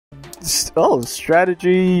Oh,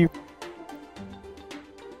 strategy.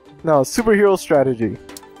 No, superhero strategy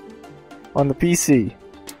on the PC.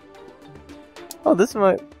 Oh, this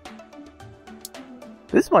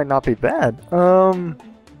might not be bad.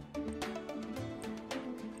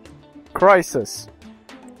 Crisis.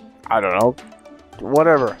 I don't know.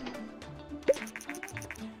 Whatever.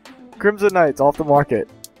 Crimson Knights off the market.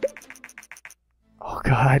 Oh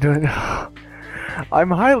god, I don't know.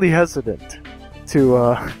 I'm highly hesitant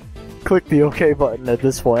to click the OK button at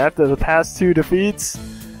this point. After the past 2 defeats,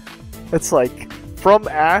 it's like, from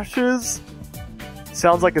ashes,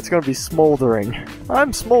 sounds like it's gonna be smoldering.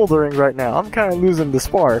 I'm smoldering right now. I'm kind of losing the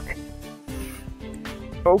spark.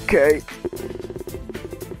 Okay.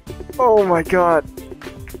 Oh my god.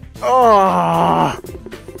 Ah,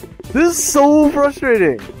 this is so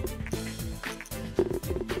frustrating.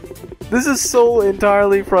 This is so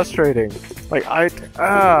entirely frustrating. Like,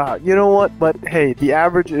 you know what? But hey, the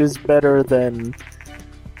average is better than...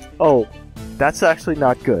 Oh, that's actually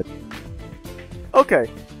not good.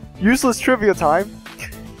 Okay, useless trivia time.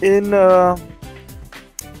 In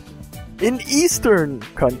Eastern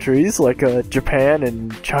countries, like Japan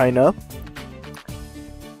and China,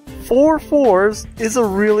 4 4s is a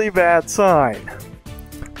really bad sign.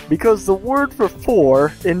 Because the word for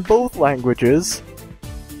 4 in both languages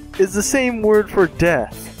is the same word for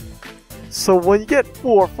death. So when you get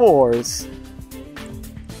 4 4s,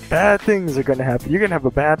 bad things are gonna happen. You're gonna have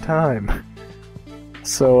a bad time.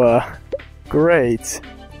 So, great.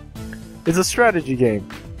 It's a strategy game.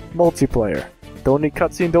 Multiplayer. Don't need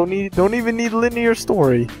cutscene, don't even need linear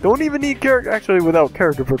story. Don't even need actually, without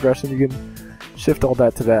character progression, you can shift all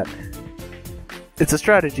that to that. It's a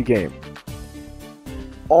strategy game.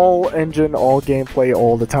 All engine, all gameplay,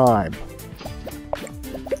 all the time.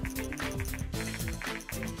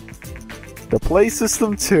 The Play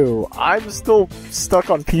System 2. I'm still stuck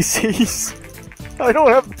on PCs. I don't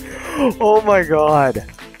have... Oh my god.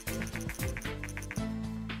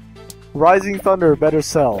 Rising Thunder better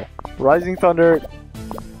sell. Rising Thunder,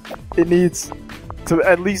 it needs to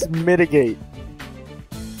at least mitigate.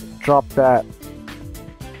 Drop that.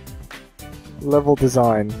 Level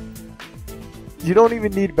design. You don't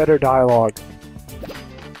even need better dialogue.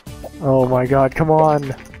 Oh my god, come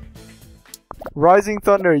on. Rising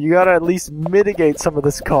Thunder, you gotta at least mitigate some of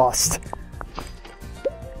this cost.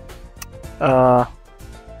 You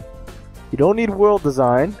don't need world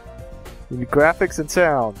design. You need graphics and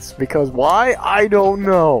sounds. Because why? I don't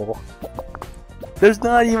know. There's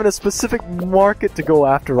not even a specific market to go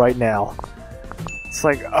after right now. It's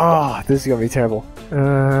like, oh, this is gonna be terrible.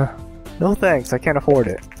 No thanks, I can't afford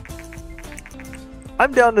it.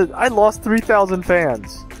 I'm down to... I lost 3,000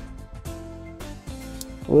 fans.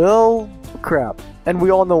 Well, crap. And we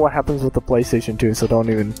all know what happens with the PlayStation 2, so don't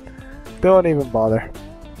even bother.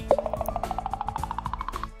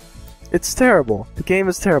 It's terrible. The game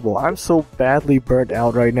is terrible. I'm so badly burnt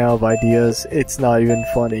out right now of ideas, it's not even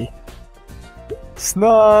funny. It's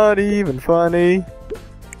not even funny.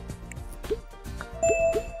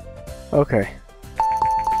 Okay.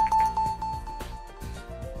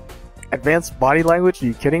 Advanced body language? Are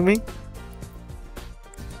you kidding me?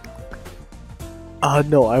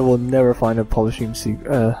 No, I will never find a publishing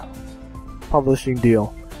deal.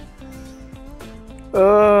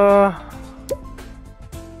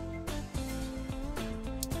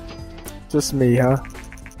 Just me, huh?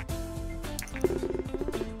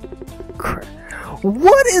 Crap.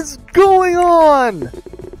 What is going on?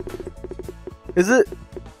 Is it...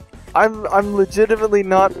 I'm legitimately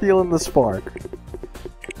not feeling the spark.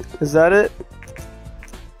 Is that it?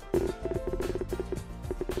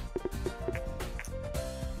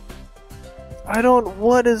 I don't...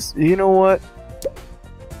 What is... You know what?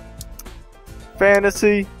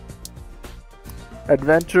 Fantasy.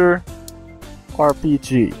 Adventure.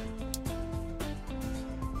 RPG.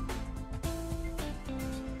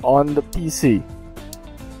 On the PC.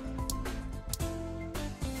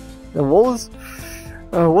 And what was...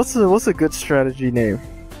 what's a good strategy name?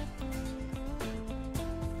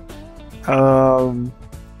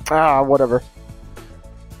 Whatever.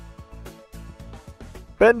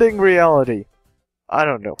 Bending reality. I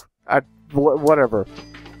don't know. Whatever.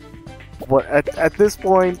 At this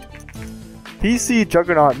point, PC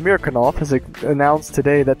juggernaut Mirkanov has announced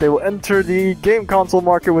today that they will enter the game console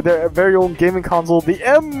market with their very own gaming console, the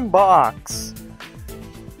M-Box!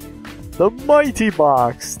 The Mighty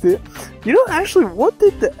Box! You know, actually, what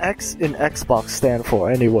did the X in Xbox stand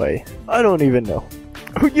for anyway? I don't even know.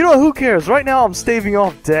 You know, who cares? Right now I'm staving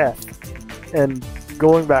off death and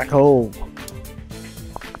going back home.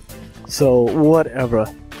 So, whatever.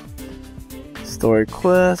 Story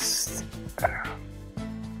quest.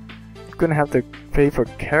 gonna have to pay for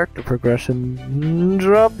character progression.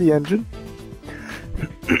 Drop the engine.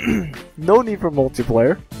 No need for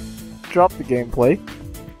multiplayer. Drop the gameplay.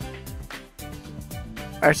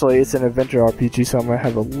 Actually, it's an adventure RPG, so I'm gonna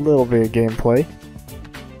have a little bit of gameplay.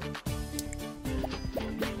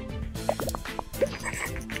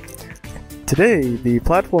 Today, the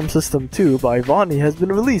Platform System 2 by Vonnie has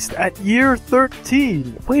been released at year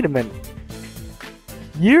 13. Wait a minute.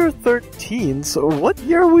 Year 13? So what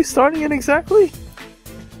year are we starting in exactly?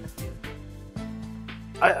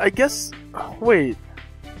 I guess... Wait.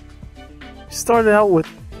 Started out with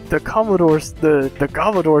the the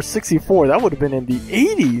Commodore 64. That would have been in the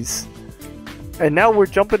 80s. And now we're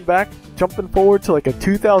jumping forward to like a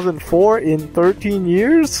 2004 in 13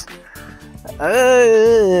 years?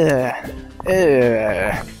 I'm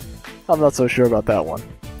not so sure about that one.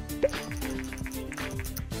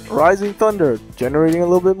 Rising Thunder, generating a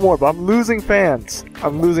little bit more, but I'm losing fans.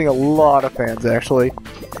 I'm losing a lot of fans, actually.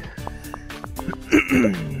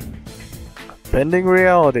 Bending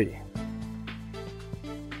Reality.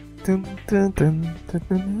 Dun, dun, dun, dun,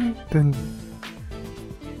 dun, dun.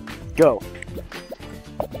 Go.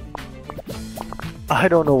 I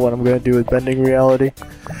don't know what I'm gonna do with Bending Reality.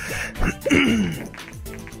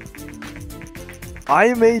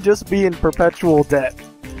 I may just be in perpetual debt.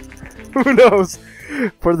 Who knows?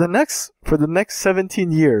 For the next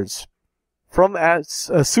 17 years,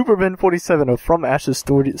 Super Ben 47 of From Ashes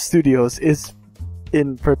Studios is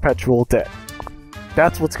in perpetual debt.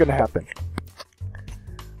 That's what's gonna happen.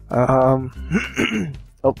 Oh,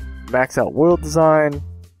 max out world design,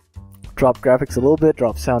 drop graphics a little bit,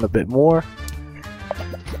 drop sound a bit more.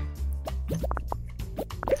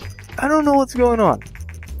 I don't know what's going on.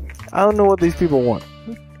 I don't know what these people want.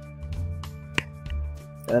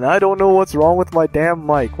 And I don't know what's wrong with my damn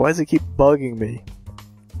mic. Why does it keep bugging me?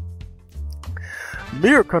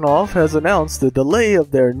 Mirkonov has announced the delay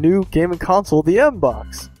of their new gaming console, the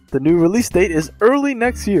M-Box. The new release date is early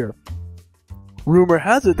next year. Rumor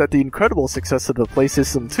has it that the incredible success of the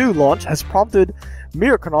PlayStation 2 launch has prompted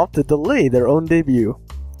Mirkonov to delay their own debut.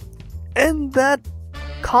 And that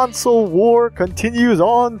console war continues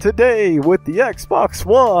on today with the Xbox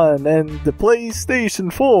One and the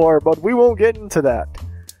PlayStation 4, but we won't get into that.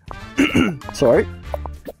 Sorry.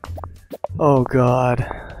 Oh god.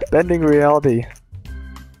 Bending Reality.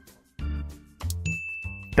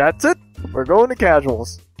 That's it! We're going to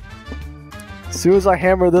casuals. As soon as I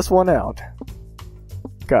hammer this one out.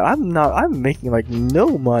 God, I'm making like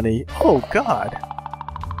no money. Oh god.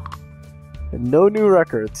 And no new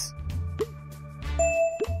records.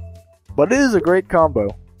 But it is a great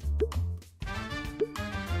combo.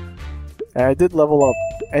 And I did level up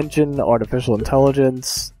engine, artificial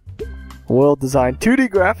intelligence, world design. 2D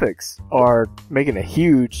graphics are making a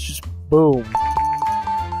huge just boom.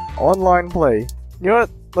 Online play. You know what?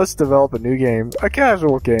 Let's develop a new game. A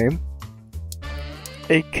casual game.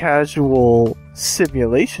 A casual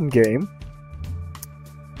simulation game.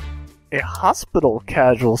 A hospital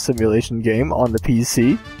casual simulation game on the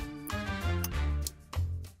PC.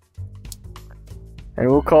 And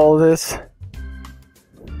we'll call this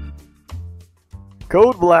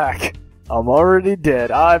Code Black. I'm already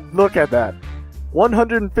dead. Look at that.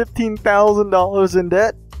 $115,000 in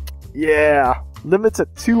debt? Yeah. Limits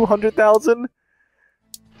at $200,000?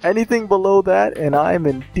 Anything below that and I'm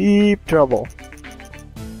in deep trouble.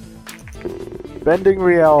 Bending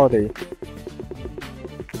Reality.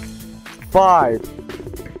 5.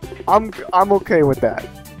 I'm okay with that.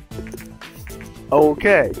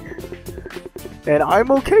 Okay. And I'm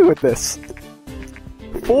okay with this.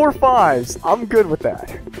 4 5s, I'm good with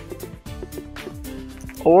that.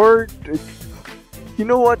 Or, you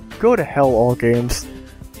know what? Go to hell, all games.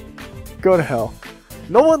 Go to hell.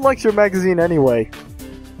 No one likes your magazine anyway.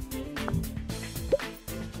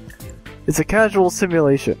 It's a casual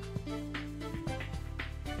simulation.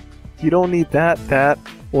 You don't need that,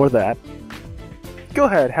 or that. Go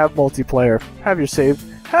ahead, have multiplayer. Have your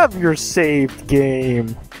saved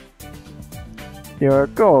game. You know,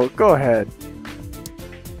 go ahead.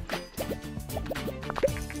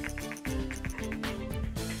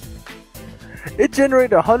 It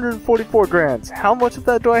generated 144 grand. How much of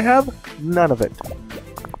that do I have? None of it.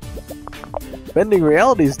 Bending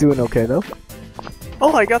Reality is doing okay though.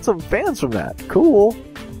 Oh, I got some fans from that. Cool.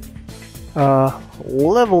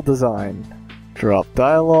 Level design. Drop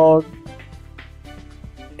dialogue.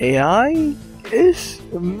 AI-ish?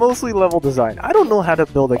 Mostly level design. I don't know how to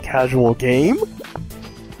build a casual game.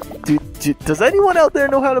 Does anyone out there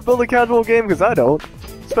know how to build a casual game? Because I don't.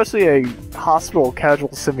 Especially a hospital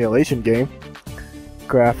casual simulation game.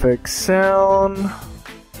 Graphics, sound.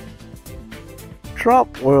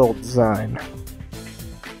 Drop world design.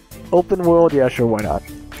 Open world, yeah, sure, why not?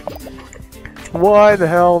 Why the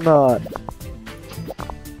hell not?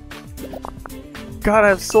 God, I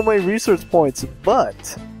have so many research points,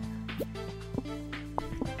 but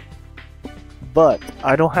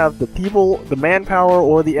I don't have the people, the manpower,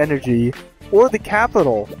 or the energy, or the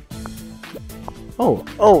capital.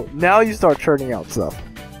 Oh, now you start churning out stuff.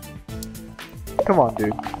 Come on,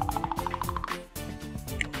 dude.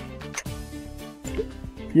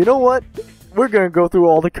 You know what? We're gonna go through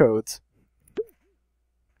all the codes.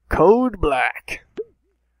 Code black.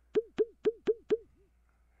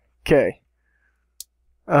 Okay.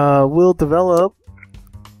 We'll develop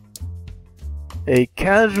a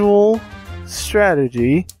casual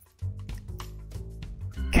strategy.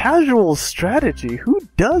 Casual strategy? Who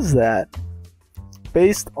does that?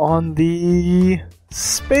 Based on the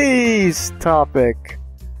space topic.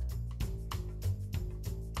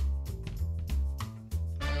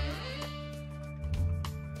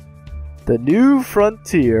 The new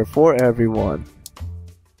frontier for everyone.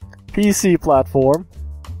 PC platform.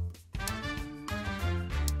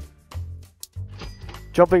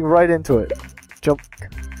 Jumping right into it. Jump.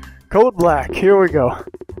 Code black, here we go.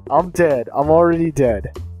 I'm dead. I'm already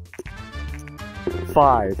dead.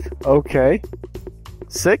 5. Okay.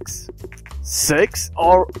 6. 6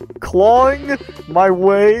 are clawing my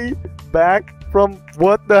way back from...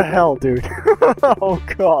 What the hell, dude? Oh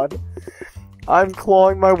god. I'm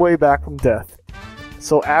clawing my way back from death.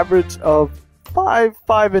 So average of 5,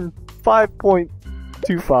 5, and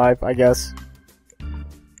 5.25, I guess.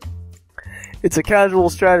 It's a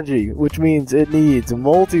casual strategy, which means it needs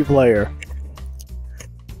multiplayer.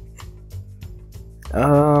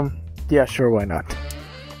 Yeah, sure, why not?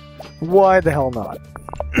 Why the hell not?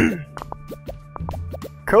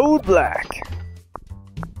 Code black.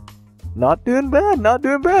 Not doing bad, not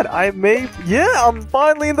doing bad. Yeah, I'm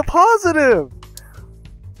finally in the positive!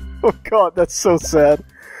 Oh god, that's so sad.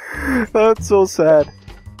 That's so sad.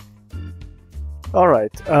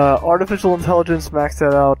 Alright, artificial intelligence, max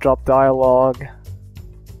that out, drop dialogue.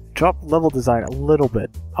 Drop level design a little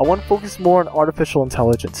bit. I want to focus more on artificial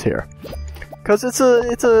intelligence here. Because it's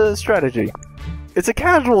a strategy. It's a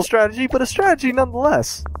casual strategy, but a strategy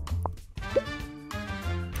nonetheless.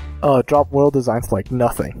 Drop world designs like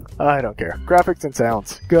nothing. I don't care. Graphics and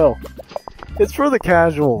sounds. Go. It's for the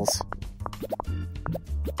casuals.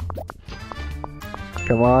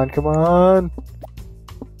 Come on, come on.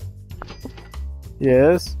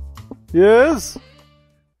 Yes. Yes.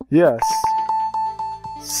 Yes.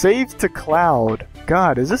 Save to cloud.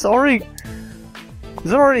 God, is there already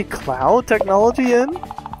cloud technology in?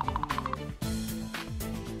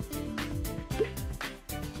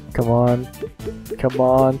 Come on. Come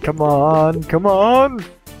on, come on, come on!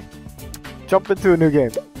 Jump into a new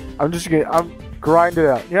game. I'm grind it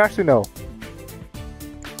out. Yeah, actually, no.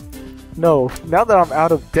 No, now that I'm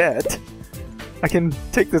out of debt, I can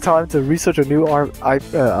take the time to research a new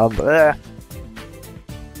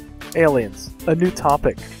aliens. A new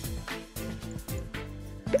topic.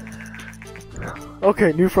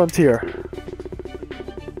 Okay, new frontier.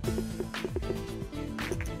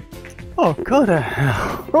 Oh, go to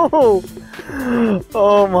hell. Oh!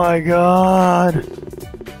 Oh my god.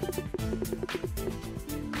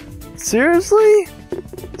 Seriously?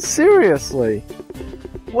 Seriously?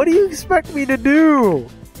 What do you expect me to do?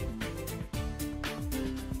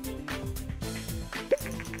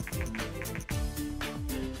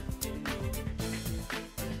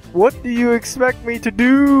 What do you expect me to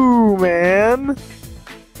do, man?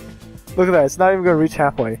 Look at that, it's not even gonna reach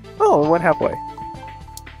halfway. Oh, it went halfway.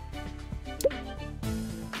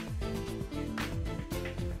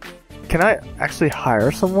 Can I actually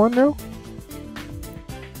hire someone now?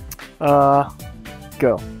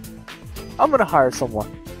 Go. I'm gonna hire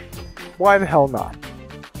someone. Why the hell not?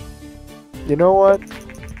 You know what?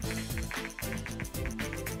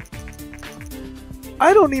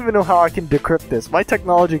 I don't even know how I can decrypt this. My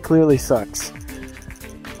technology clearly sucks.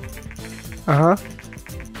 Uh-huh.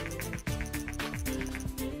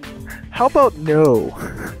 How about no?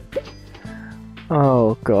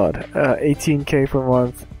 Oh god. 18k per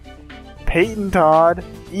month. Peyton Todd,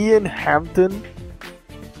 Ian Hampton.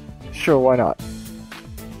 Sure, why not?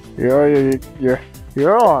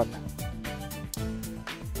 You're on.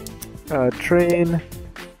 Train.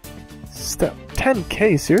 Step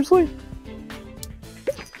 10k. Seriously?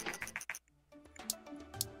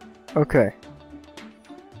 Okay.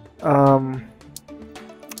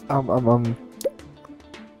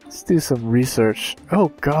 Let's do some research. Oh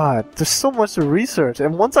god, there's so much to research.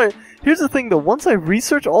 And here's the thing though, once I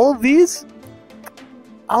research all of these,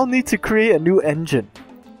 I'll need to create a new engine.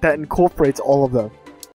 that incorporates all of them.